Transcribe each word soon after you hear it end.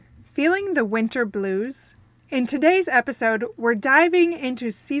Feeling the winter blues? In today's episode, we're diving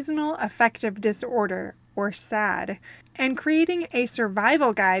into Seasonal Affective Disorder, or SAD, and creating a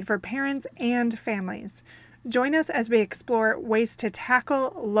survival guide for parents and families. Join us as we explore ways to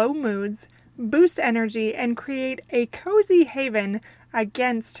tackle low moods, boost energy, and create a cozy haven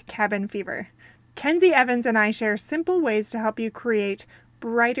against cabin fever. Kensi Evans and I share simple ways to help you create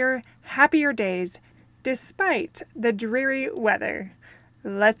brighter, happier days despite the dreary weather.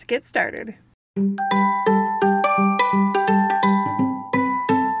 Let's get started.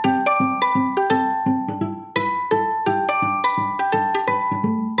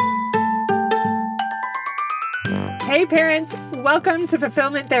 Hey parents, welcome to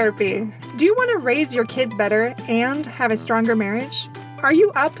Fulfillment Therapy. Do you want to raise your kids better and have a stronger marriage? Are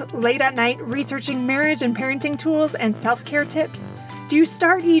you up late at night researching marriage and parenting tools and self-care tips? Do you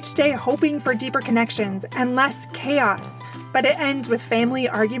start each day hoping for deeper connections and less chaos, but it ends with family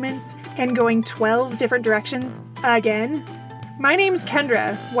arguments and going 12 different directions again? My name's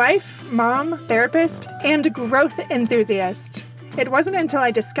Kendra, wife, mom, therapist, and growth enthusiast. It wasn't until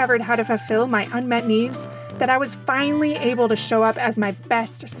I discovered how to fulfill my unmet needs that I was finally able to show up as my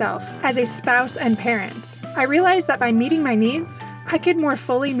best self as a spouse and parent. I realized that by meeting my needs, I could more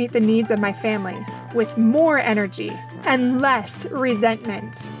fully meet the needs of my family with more energy and less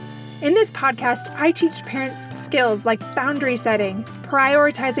resentment. In this podcast, I teach parents skills like boundary setting,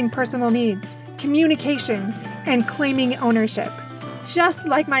 prioritizing personal needs, communication, and claiming ownership. Just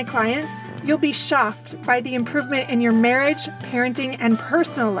like my clients, you'll be shocked by the improvement in your marriage, parenting, and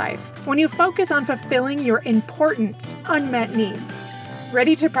personal life when you focus on fulfilling your important unmet needs.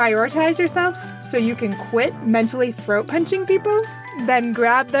 Ready to prioritize yourself so you can quit mentally throat punching people? Then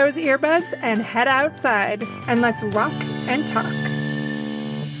grab those earbuds and head outside, and let's rock and talk.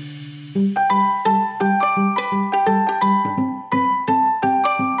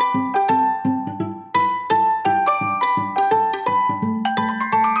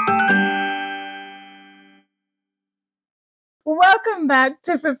 Welcome back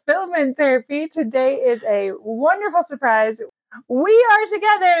to Fulfillment Therapy. Today is a wonderful surprise. We are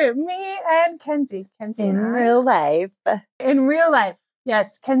together, me and Kensi. In real life. In real life.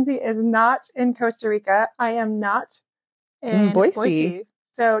 Yes, Kensi is not in Costa Rica. I am not in Boise.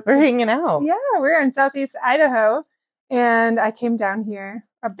 So we're hanging out. Yeah, we're in Southeast Idaho. And I came down here.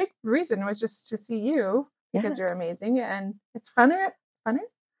 A big reason was just to see you because you're amazing. And it's funner.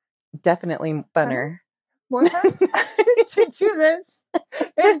 Definitely funner. More fun to do this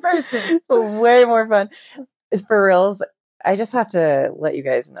in person. Way more fun. For reals, I just have to let you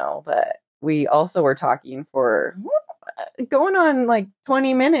guys know that we also were talking for going on like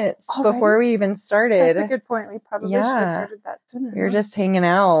 20 minutes before we even started. That's a good point. We probably should have started that sooner. We were just hanging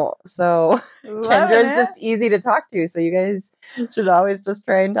out. So Kendra's just easy to talk to. So you guys should always just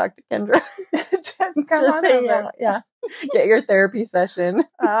try and talk to Kendra. just come on over. Yeah. Get your therapy session.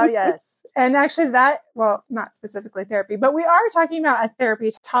 Oh, yes. And actually not specifically therapy, but we are talking about a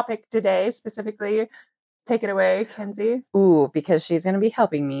therapy topic today, specifically. Take it away, Kensi. Ooh, because she's going to be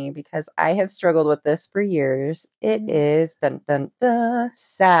helping me because I have struggled with this for years. It is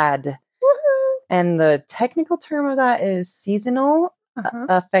SAD. Woohoo! And the technical term of that is Seasonal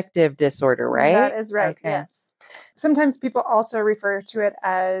Affective Disorder, right? That is right, okay. Yes. Sometimes people also refer to it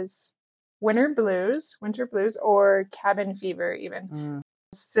as winter blues, or cabin fever even.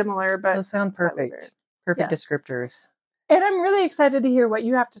 Similar, but those sound perfect. Perfect descriptors. And I'm really excited to hear what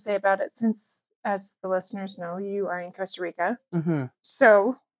you have to say about it since, as the listeners know, you are in Costa Rica. Mm-hmm.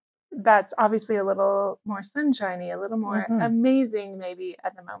 So that's obviously a little more sunshiny, a little more amazing maybe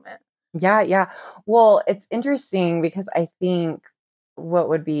at the moment. Yeah. Well, it's interesting because I think what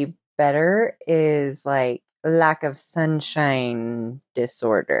would be better is like lack of sunshine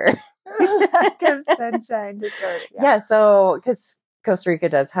disorder. Lack of sunshine disorder. Yeah, so because Costa Rica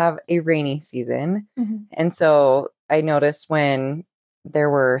does have a rainy season. Mm-hmm. And so I noticed when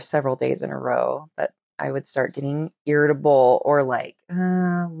there were several days in a row that I would start getting irritable or like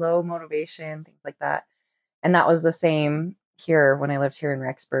low motivation, things like that. And that was the same here when I lived here in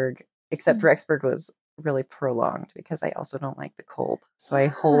Rexburg, except Rexburg was really prolonged because I also don't like the cold. So I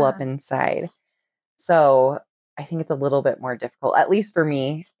hole up inside. So I think it's a little bit more difficult, at least for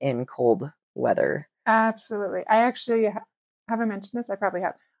me, in cold weather. Absolutely. I actually haven't mentioned this. I probably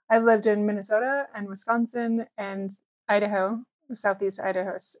have. I've lived in Minnesota and Wisconsin and Idaho. Southeast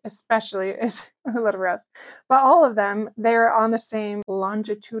Idaho especially is a little rough. But all of them, they're on the same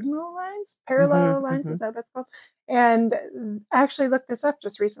longitudinal lines, parallel lines, is that what it's called? And I actually looked this up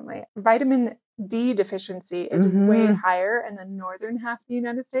just recently. Vitamin D deficiency is way higher in the northern half of the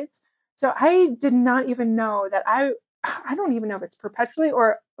United States. So I did not even know that I I don't even know if it's perpetually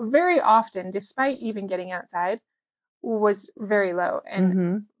or very often, despite even getting outside, was very low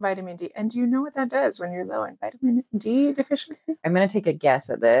in vitamin D. And do you know what that does when you're low in vitamin D deficiency? I'm going to take a guess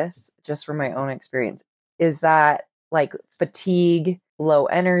at this just from my own experience. Is that like fatigue, low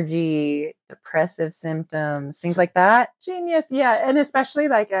energy, depressive symptoms, things like that? Genius. Yeah. And especially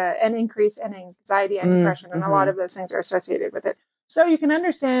like an increase in anxiety and depression. And a lot of those things are associated with it. So you can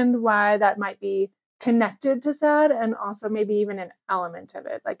understand why that might be connected to SAD, and also maybe even an element of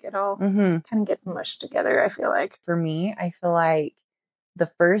it. Like it all kind of gets mushed together, I feel like. For me, I feel like the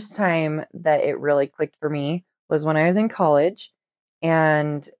first time that it really clicked for me was when I was in college,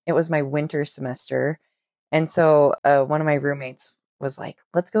 and it was my winter semester. And so one of my roommates was like,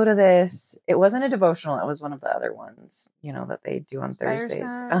 let's go to this. It wasn't a devotional. It was one of the other ones, that they do on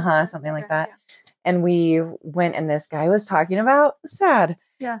Thursdays. Something like that. Yeah. And we went, and this guy was talking about SAD.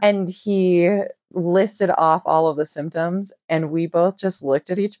 Yeah. And he listed off all of the symptoms, and we both just looked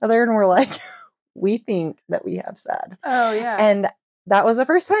at each other and were like, we think that we have SAD. Oh, yeah. And that was the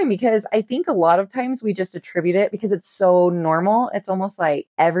first time, because I think a lot of times we just attribute it because it's so normal. It's almost like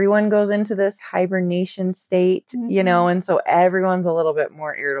everyone goes into this hibernation state, and so everyone's a little bit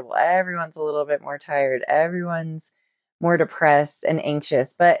more irritable. Everyone's a little bit more tired. Everyone's more depressed and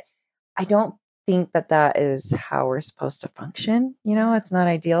anxious. But I don't think that is how we're supposed to function. It's not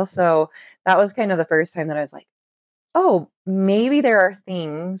ideal. So that was kind of the first time that I was like, oh, maybe there are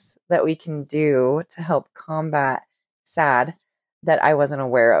things that we can do to help combat SAD that I wasn't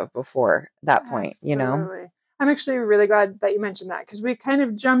aware of before that point, Absolutely. I'm actually really glad that you mentioned that, because we kind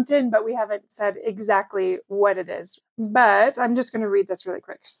of jumped in, but we haven't said exactly what it is. But I'm just going to read this really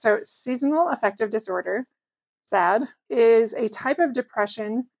quick. So Seasonal Affective Disorder, SAD, is a type of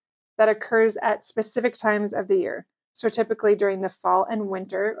depression that occurs at specific times of the year. So typically during the fall and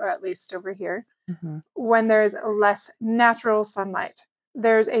winter, or at least over here, when there's less natural sunlight.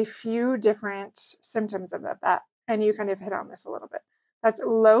 There's a few different symptoms of that. And you kind of hit on this a little bit. That's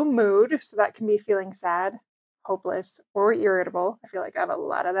low mood. So that can be feeling sad, hopeless, or irritable. I feel like I have a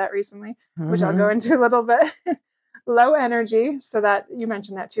lot of that recently, which I'll go into a little bit. Low energy. So that you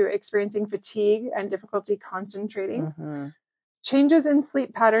mentioned that too, experiencing fatigue and difficulty concentrating. Changes in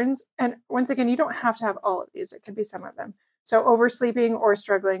sleep patterns. And once again, you don't have to have all of these. It could be some of them. So oversleeping or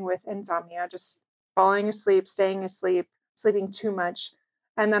struggling with insomnia, just falling asleep, staying asleep, sleeping too much.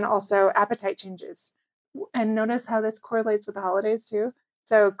 And then also appetite changes. And notice how this correlates with the holidays too.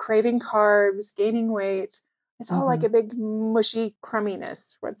 So craving carbs, gaining weight. It's all like a big mushy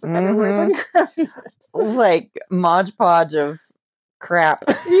crumminess. What's a better word than crumminess? Like Mod Podge of crap.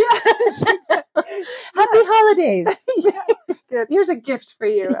 Yes. Exactly. Happy holidays. Yeah. Good. Here's a gift for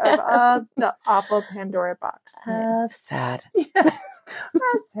you of the awful Pandora box. SAD. Yes.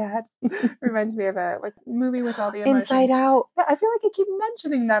 SAD. Reminds me of a movie with all the emotions. Inside Out. Yeah, I feel like I keep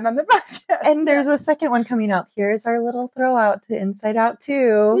mentioning that on the podcast. And there's a second one coming out. Here's our little throw out to Inside Out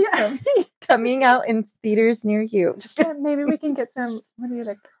 2. Yeah. Coming out in theaters near you. Yeah, maybe we can get some, what do you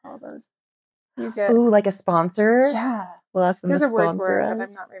like call those? You get like a sponsor? Yeah. We'll ask them There's to a word sponsor for it, us. but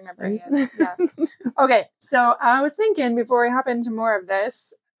I'm not remembering it. Yeah. Okay, so I was thinking before we hop into more of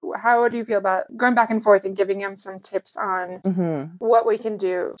this, how do you feel about going back and forth and giving them some tips on what we can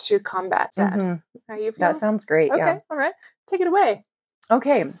do to combat that? How you feel? That sounds great. Okay, yeah. All right. Take it away.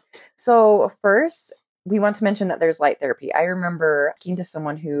 Okay. So first, we want to mention that there's light therapy. I remember talking to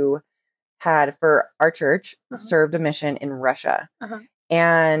someone who had, for our church, served a mission in Russia.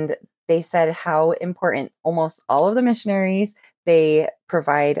 And they said how important almost all of the missionaries, they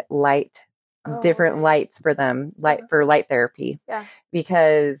provide different lights for them, for light therapy. Yeah.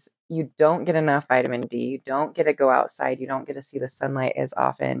 Because you don't get enough vitamin D. You don't get to go outside. You don't get to see the sunlight as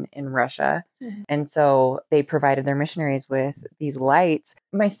often in Russia. And so they provided their missionaries with these lights.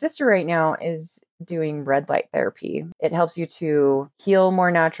 My sister right now is doing red light therapy. It helps you to heal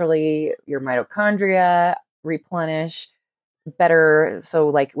more naturally, your mitochondria, replenish better. So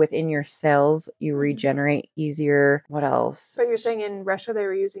like within your cells, you regenerate easier. What else? So you're saying in Russia, they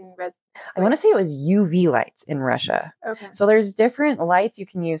were using red? I want to say it was UV lights in Russia. Okay. So there's different lights you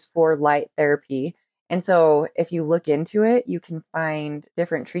can use for light therapy. And so if you look into it, you can find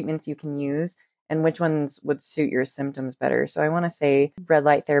different treatments you can use and which ones would suit your symptoms better. So I want to say red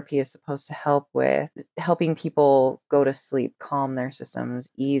light therapy is supposed to help with helping people go to sleep, calm their systems,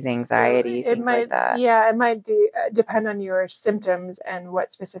 ease anxiety, things like that. Yeah, it might depend on your symptoms and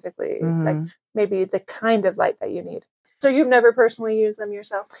what specifically, like maybe the kind of light that you need. So you've never personally used them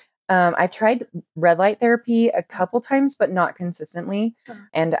yourself? I've tried red light therapy a couple times, but not consistently.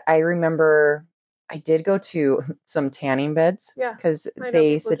 And I remember I did go to some tanning beds because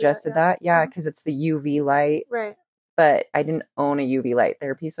they suggested that. Yeah, because it's the UV light. Right. but I didn't own a UV light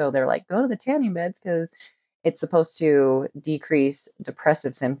therapy. So they're like, go to the tanning beds because it's supposed to decrease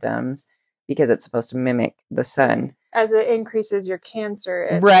depressive symptoms because it's supposed to mimic the sun. As it increases your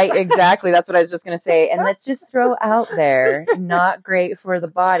cancer. Right, exactly. That's what I was just going to say. And let's just throw out there, not great for the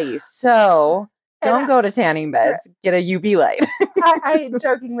body. So don't go to tanning beds. Get a UV light. I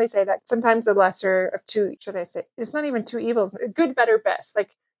jokingly say that sometimes the lesser of two, should I say, it's not even two evils, good, better, best.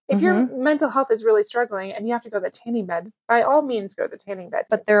 Like if your mental health is really struggling and you have to go to the tanning bed, by all means go to the tanning bed.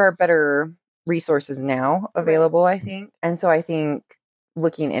 But there are better resources now available, I think. And so I think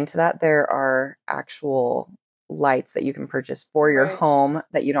looking into that, there are actual lights that you can purchase for your home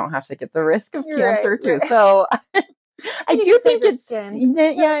that you don't have to get the risk of cancer too. So I do think it's,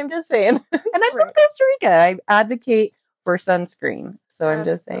 I'm just saying. And I'm from Costa Rica. I advocate for sunscreen. So I'm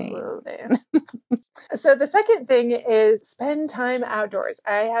just saying. So the second thing is spend time outdoors.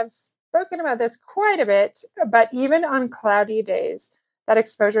 I have spoken about this quite a bit, but even on cloudy days, that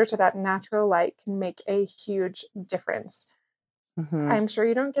exposure to that natural light can make a huge difference. I'm sure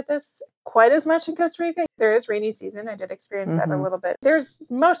you don't get this quite as much in Costa Rica. There is rainy season. I did experience that a little bit. There's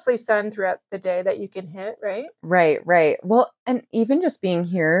mostly sun throughout the day that you can hit, right? Right. Well, and even just being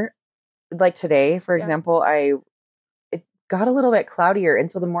here, like today, for example, it got a little bit cloudier.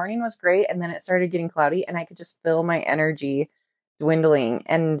 And so the morning was great. And then it started getting cloudy and I could just feel my energy dwindling.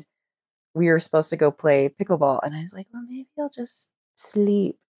 And we were supposed to go play pickleball. And I was like, well, maybe I'll just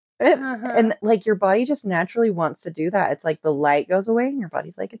sleep. And like your body just naturally wants to do that. It's like the light goes away and your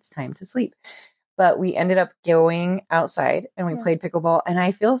body's like, it's time to sleep. But we ended up going outside and we played pickleball and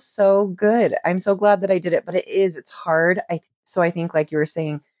I feel so good. I'm so glad that I did it, but it's hard. So I think like you were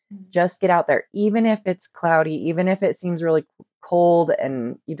saying, just get out there, even if it's cloudy, even if it seems really cold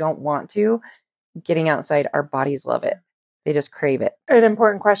and you don't want to, getting outside, our bodies love it. They just crave it. An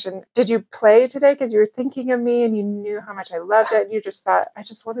important question. Did you play today because you were thinking of me and you knew how much I loved it and you just thought, I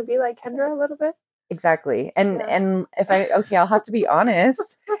just want to be like Kendra a little bit? Exactly. And if I'll have to be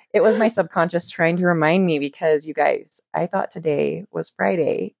honest, it was my subconscious trying to remind me because you guys, I thought today was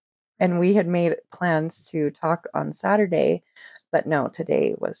Friday and we had made plans to talk on Saturday, but no,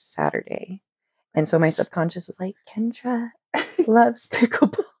 today was Saturday. And so my subconscious was like, Kendra loves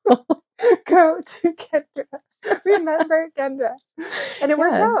pickleball. Go to Kendra. Remember Kendra. And it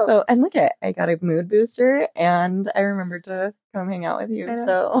worked out. So, and look I got a mood booster and I remembered to come hang out with you.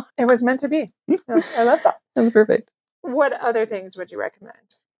 So it was meant to be. I love that. That was perfect. What other things would you recommend?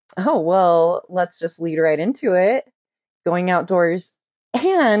 Oh, well, let's just lead right into it. Going outdoors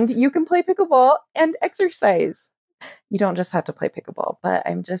and you can play pickleball and exercise. You don't just have to play pickleball, but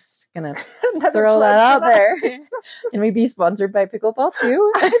I'm just going to throw that out there. Can we be sponsored by pickleball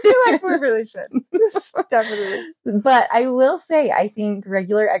too? I feel like we really should. Definitely. But I will say, I think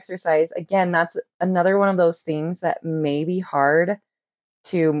regular exercise, again, that's another one of those things that may be hard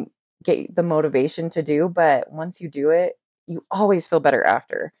to get the motivation to do. But once you do it, you always feel better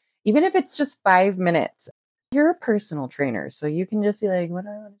after. Even if it's just 5 minutes. You're a personal trainer, so you can just be like, what do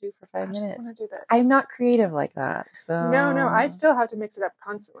I want to do for 5 minutes? I just want to do that. I'm not creative like that. So No, I still have to mix it up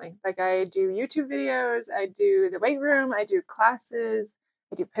constantly. Like I do YouTube videos, I do the weight room, I do classes,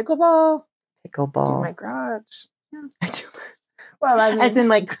 I do pickleball. I do my garage. Yeah. I do. Well, I mean, as in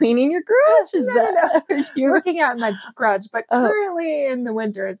like cleaning your garage? Is that you're working out in my garage? But currently in the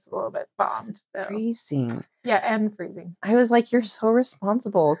winter, it's a little bit bombed. So. Freezing. Yeah, and freezing. I was like, you're so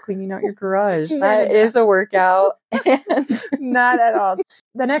responsible cleaning out your garage. That is a workout. And not at all.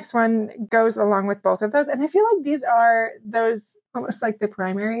 The next one goes along with both of those. And I feel like these are those almost like the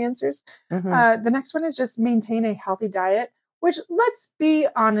primary answers. The next one is just maintain a healthy diet, which let's be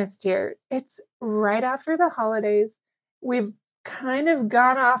honest here. It's right after the holidays. We've kind of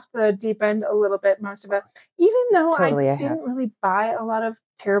gone off the deep end a little bit, most of it, even though I didn't really buy a lot of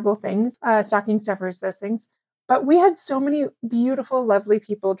terrible things, stocking stuffers, those things. But we had so many beautiful, lovely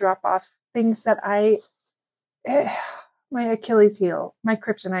people drop off things that my Achilles heel, my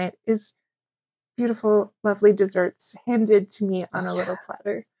kryptonite is beautiful, lovely desserts handed to me on a little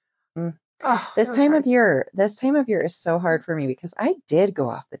platter. Oh, this time of year is so hard for me because I did go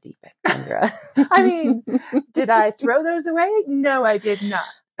off the deep end, Kendra. I mean, did I throw those away? No, I did not.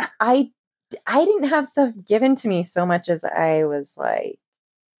 I didn't have stuff given to me so much as I was like,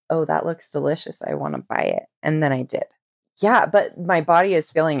 oh, that looks delicious. I want to buy it. And then I did. Yeah, but my body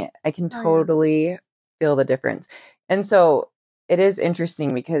is feeling it. I can totally feel the difference. And so it is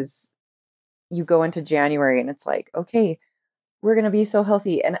interesting because you go into January and it's like, okay, we're going to be so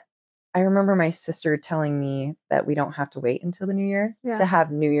healthy. And I remember my sister telling me that we don't have to wait until the new year to have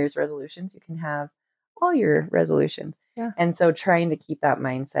New Year's resolutions. You can have all your resolutions. Yeah. And so trying to keep that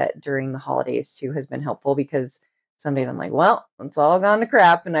mindset during the holidays too has been helpful because some days I'm like, well, it's all gone to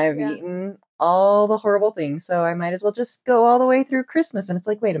crap and I've eaten all the horrible things. So I might as well just go all the way through Christmas. And it's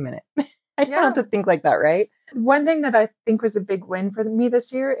like, wait a minute. I don't have to think like that, right? One thing that I think was a big win for me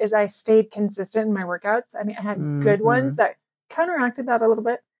this year is I stayed consistent in my workouts. I mean, I had good ones that counteracted that a little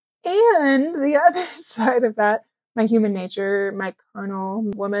bit. And the other side of that, my human nature, my carnal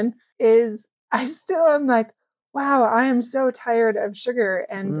woman, is I still am like, wow, I am so tired of sugar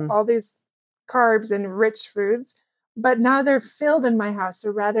and all these carbs and rich foods. But now they're filled in my house. So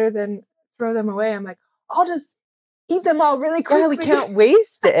rather than throw them away, I'm like, I'll just eat them all really quickly. Yeah, we can't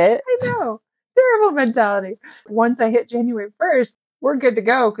waste it. I know. Terrible mentality. Once I hit January 1st, we're good to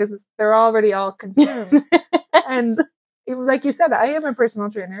go because they're already all consumed. And like you said, I am a personal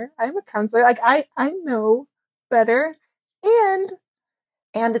trainer. I'm a counselor. Like I know better. And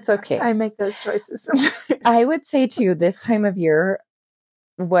it's okay. I make those choices sometimes. I would say too, this time of year,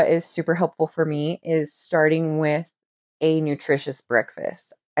 what is super helpful for me is starting with a nutritious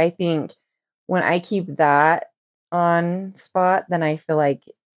breakfast. I think when I keep that on spot, then I feel like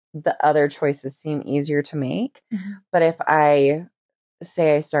the other choices seem easier to make. But if I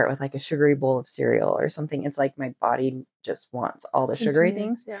say I start with like a sugary bowl of cereal or something, it's like my body just wants all the sugary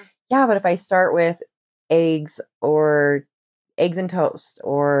things. Yeah. But if I start with eggs and toast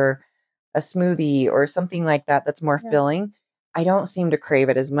or a smoothie or something like that, that's more filling, I don't seem to crave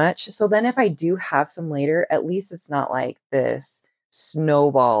it as much. So then if I do have some later, at least it's not like this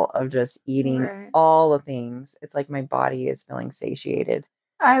snowball of just eating all the things. It's like my body is feeling satiated.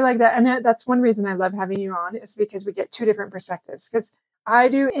 I like that. And that's one reason I love having you on, is because we get two different perspectives. Because I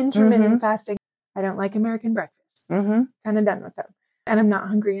do intermittent fasting. I don't like American breakfast. Kind of done with them. And I'm not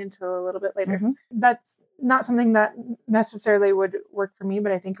hungry until a little bit later. That's not something that necessarily would work for me,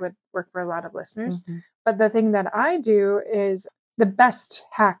 but I think it would work for a lot of listeners. But the thing that I do is the best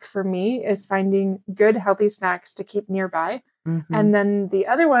hack for me is finding good, healthy snacks to keep nearby. And then the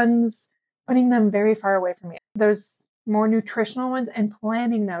other ones, putting them very far away from me. Those more nutritional ones and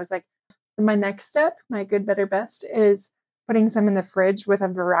planning those. Like my next step, my good, better, best is putting some in the fridge with a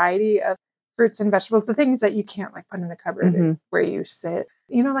variety of fruits and vegetables, the things that you can't like put in the cupboard where you sit.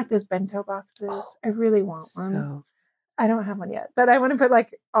 You know, like those bento boxes. I really want one. I don't have one yet, but I want to put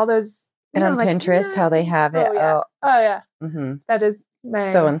like all those. And on Pinterest, how they have it. Oh yeah. That is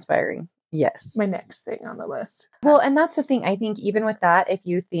so inspiring. Yes. My next thing on the list. Well, and that's the thing. I think even with that, if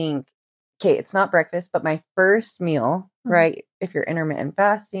you think, okay, it's not breakfast, but my first meal, right? If you're intermittent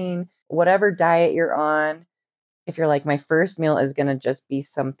fasting, whatever diet you're on, if you're like, my first meal is going to just be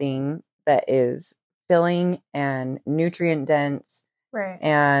something that is filling and nutrient dense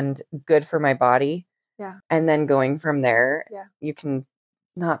and good for my body. Yeah. And then going from there, you can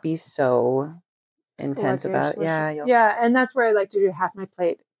not be so intense about it. Yeah. And that's where I like to do half my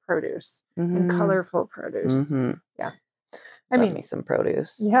plate produce and colorful produce. Yeah. I mean, me some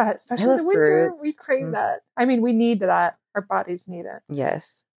produce. Yeah, especially in the winter. Fruits. We crave that. I mean, we need that. Our bodies need it.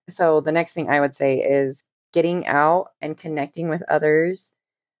 Yes. So the next thing I would say is getting out and connecting with others,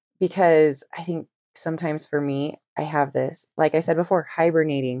 because I think sometimes for me, I have this, like I said before,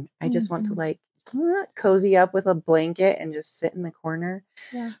 hibernating. I just want to like cozy up with a blanket and just sit in the corner.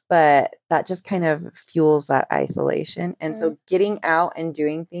 Yeah. But that just kind of fuels that isolation. And so getting out and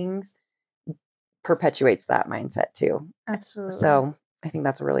doing things perpetuates that mindset too. Absolutely. So I think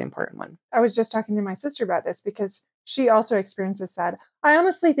that's a really important one. I was just talking to my sister about this because she also experiences sad. I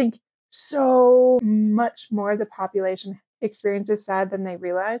honestly think so much more the population experiences sad than they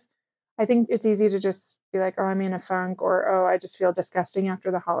realize. I think it's easy to just be like, oh, I'm in a funk, or, oh, I just feel disgusting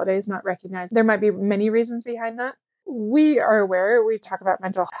after the holidays, not recognize. There might be many reasons behind that. We are aware. We talk about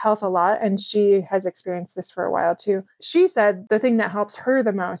mental health a lot, and she has experienced this for a while too. She said the thing that helps her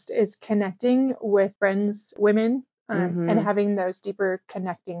the most is connecting with friends, women, and having those deeper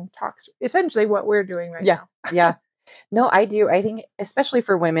connecting talks. Essentially what we're doing right now. Yeah. No, I do. I think especially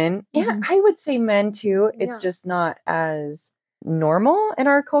for women, and I would say men too, it's just not as normal in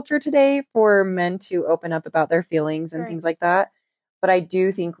our culture today for men to open up about their feelings and things like that. But I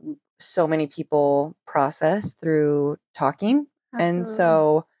do think so many people process through talking. Absolutely. And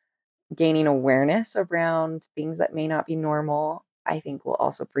so gaining awareness around things that may not be normal, I think will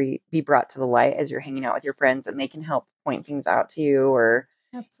also be brought to the light as you're hanging out with your friends, and they can help point things out to you, or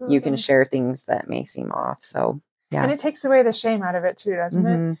you can share things that may seem off. So yeah. And it takes away the shame out of it too, doesn't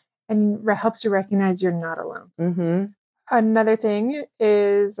it? And helps you recognize you're not alone. Another thing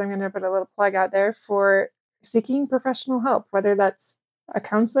is, I'm going to put a little plug out there for seeking professional help, whether that's a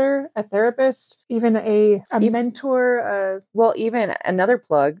counselor, a therapist, even a mentor. Well, even another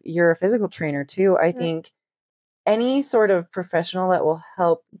plug, you're a physical trainer too. I think any sort of professional that will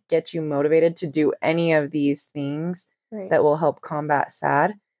help get you motivated to do any of these things that will help combat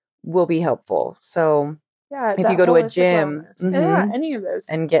SAD will be helpful. So yeah, if you go to a gym, any of those,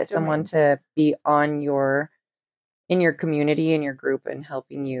 and get someone to be in your community, in your group, and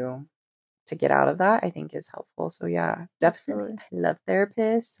helping you to get out of that, I think is helpful. So yeah, definitely. I love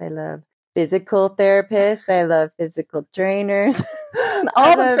therapists. I love physical therapists. I love physical trainers.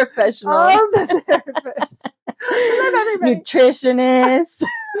 all the professionals. All the therapists. I love everybody. Nutritionists.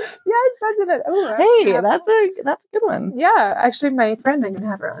 Yes, that's it. Oh, hey, that's a good one. Yeah, actually, my friend, I'm going to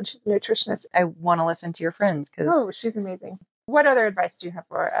have her on. She's a nutritionist. I want to listen to your friends because she's amazing. What other advice do you have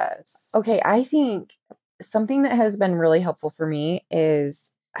for us? Okay, I think something that has been really helpful for me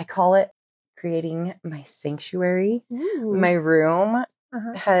is, I call it creating my sanctuary. Ooh. My room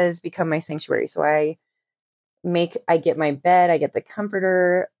has become my sanctuary. So I get my bed, I get the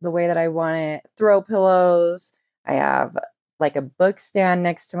comforter the way that I want it, throw pillows. I have like a book stand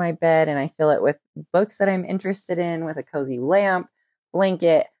next to my bed, and I fill it with books that I'm interested in, with a cozy lamp,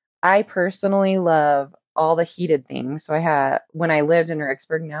 blanket. I personally love all the heated things. So when I lived in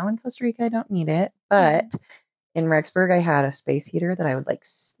Rexburg, now in Costa Rica, I don't need it, but in Rexburg, I had a space heater that I would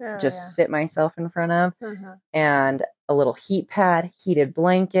sit myself in front of, and a little heat pad, heated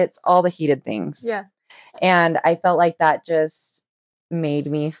blankets, all the heated things. Yeah. And I felt like that just made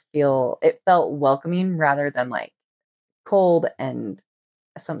me it felt welcoming rather than like cold and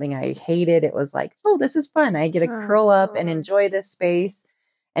something I hated. It was like, oh, this is fun. I get to curl up and enjoy this space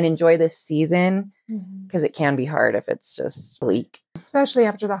and enjoy this season, because it can be hard if it's just bleak. Especially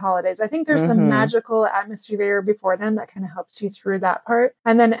after the holidays. I think there's some magical atmosphere before then that kind of helps you through that part.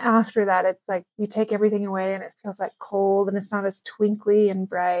 And then after that, it's like you take everything away and it feels like cold, and it's not as twinkly and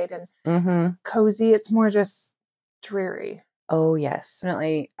bright and cozy. It's more just dreary. Oh, yes.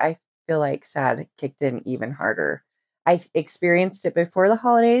 Definitely. I feel like SAD kicked in even harder. I experienced it before the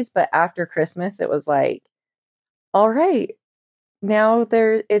holidays, but after Christmas, it was like, all right, now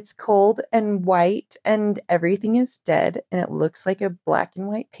it's cold and white and everything is dead and it looks like a black and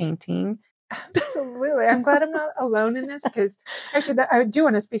white painting. Absolutely. I'm glad I'm not alone in this, because actually I do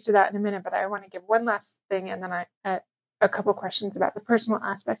want to speak to that in a minute, but I want to give one last thing, and then a couple questions about the personal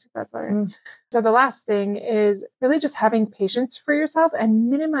aspect, if that's all right. So the last thing is really just having patience for yourself and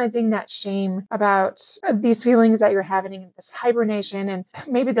minimizing that shame about these feelings that you're having, this hibernation, and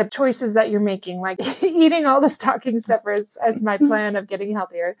maybe the choices that you're making, like eating all the stocking stuffers as my plan of getting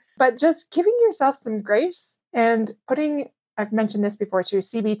healthier. But just giving yourself some grace and I've mentioned this before too,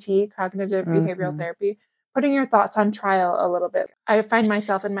 CBT, cognitive behavioral therapy, putting your thoughts on trial a little bit. I find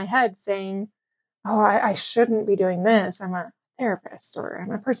myself in my head saying, oh, I shouldn't be doing this. I'm a therapist, or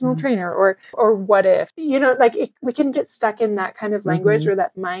I'm a personal trainer, or what if, we can get stuck in that kind of language or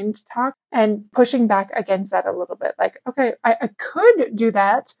that mind talk, and pushing back against that a little bit. Like, okay, I could do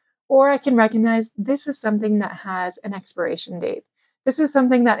that, or I can recognize this is something that has an expiration date. This is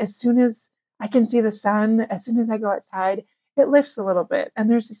something that as soon as I can see the sun, as soon as I go outside, it lifts a little bit. And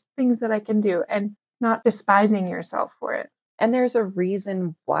there's these things that I can do, and not despising yourself for it. And there's a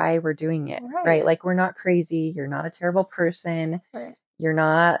reason why we're doing it, right? Like, we're not crazy. You're not a terrible person. Right. You're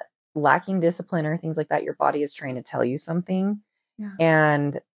not lacking discipline or things like that. Your body is trying to tell you something. Yeah.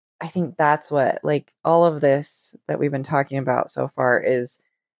 And I think that's what, like, all of this that we've been talking about so far is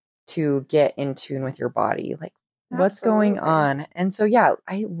to get in tune with your body. Like, what's going on? And so, yeah,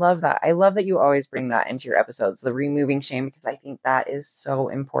 I love that. I love that you always bring that into your episodes, the removing shame, because I think that is so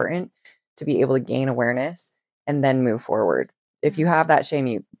important to be able to gain awareness and then move forward. If you have that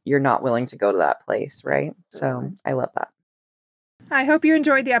shame, you're not willing to go to that place, right? So I love that. I hope you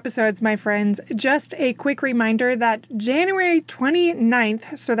enjoyed the episodes, my friends. Just a quick reminder that January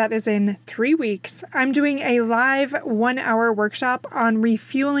 29th, so that is in 3 weeks, I'm doing a live 1-hour workshop on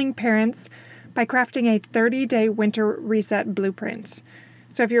refueling parents by crafting a 30-day winter reset blueprint.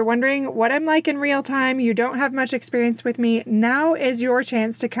 So if you're wondering what I'm like in real time, you don't have much experience with me, now is your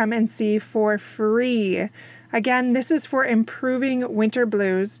chance to come and see for free. Again, this is for improving winter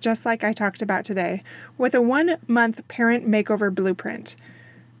blues, just like I talked about today, with a 1-month parent makeover blueprint.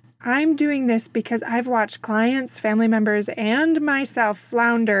 I'm doing this because I've watched clients, family members, and myself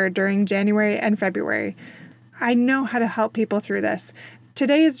flounder during January and February. I know how to help people through this.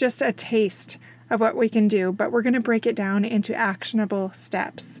 Today is just a taste of what we can do, but we're going to break it down into actionable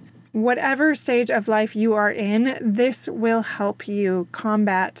steps. Whatever stage of life you are in, this will help you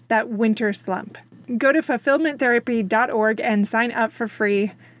combat that winter slump. Go to fulfillmenttherapy.org and sign up for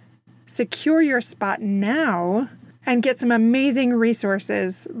free. Secure your spot now and get some amazing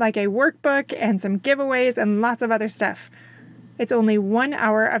resources like a workbook and some giveaways and lots of other stuff. It's only 1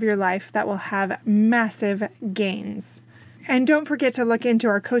 hour of your life that will have massive gains. And don't forget to look into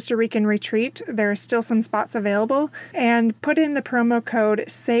our Costa Rican retreat. There are still some spots available. And put in the promo code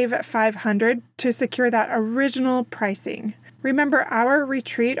SAVE500 to secure that original pricing. Remember, our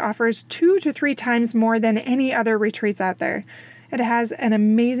retreat offers 2 to 3 times more than any other retreats out there. It has an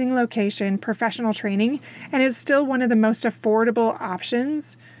amazing location, professional training, and is still one of the most affordable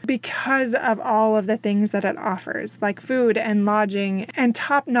options because of all of the things that it offers, like food and lodging and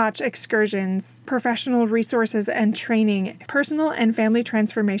top-notch excursions, professional resources and training, personal and family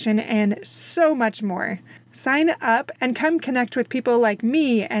transformation, and so much more. Sign up and come connect with people like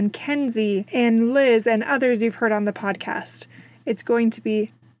me and Kensi and Liz and others you've heard on the podcast. It's going to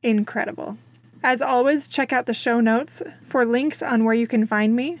be incredible. As always, check out the show notes for links on where you can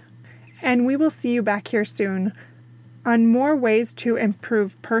find me, and we will see you back here soon on more ways to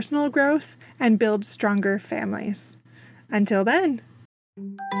improve personal growth and build stronger families. Until then.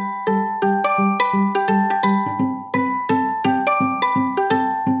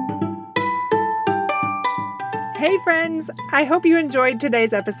 Hey friends, I hope you enjoyed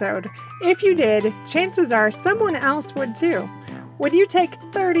today's episode. If you did, chances are someone else would too. Would you take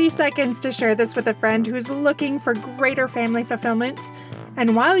 30 seconds to share this with a friend who's looking for greater family fulfillment?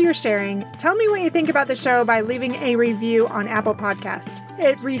 And while you're sharing, tell me what you think about the show by leaving a review on Apple Podcasts.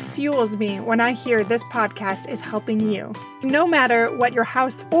 It refuels me when I hear this podcast is helping you. No matter what your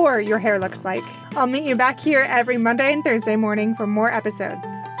house or your hair looks like, I'll meet you back here every Monday and Thursday morning for more episodes.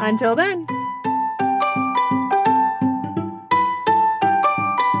 Until then.